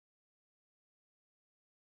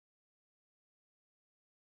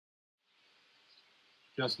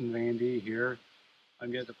Justin Van D here. I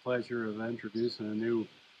get the pleasure of introducing a new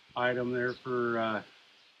item there for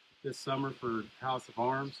this summer for House of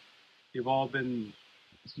Arms. You've all been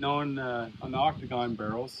known on the octagon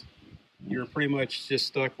barrels. You're pretty much just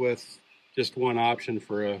stuck with just one option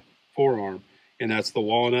for a forearm, and that's the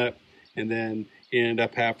walnut. And then you end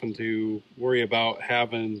up having to worry about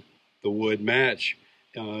having the wood match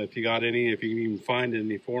if you got any, if you can even find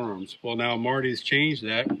any forearms. Well, now Marty's changed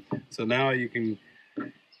that, so now you can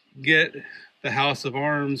get the House of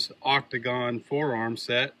Arms octagon forearm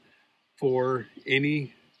set for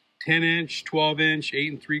any 10-inch, 12-inch,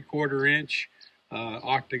 8 3/4-inch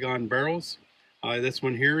octagon barrels. This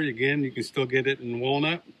one here, again, you can still get it in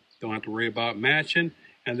walnut. Don't have to worry about matching.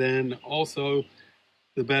 And then also,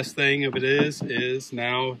 the best thing of it is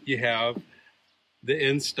now you have the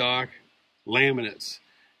in-stock laminates.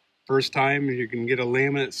 First time you can get a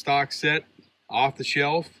laminate stock set off the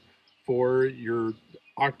shelf for your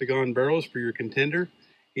octagon barrels for your contender.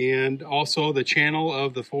 And also the channel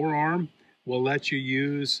of the forearm will let you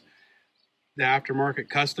use the aftermarket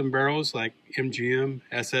custom barrels like MGM,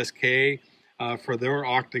 SSK for their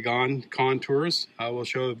octagon contours. I will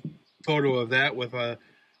show a photo of that with a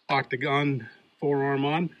octagon forearm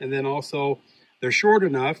on. And then also they're short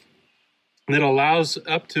enough that allows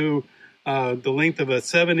up to the length of a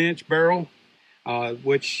 7-inch barrel,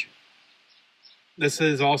 which this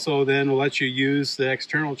is also then will let you use the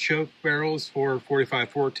external choke barrels for 45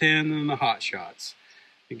 410 and the hot shots.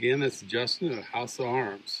 Again, that's Justin at House of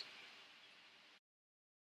Arms.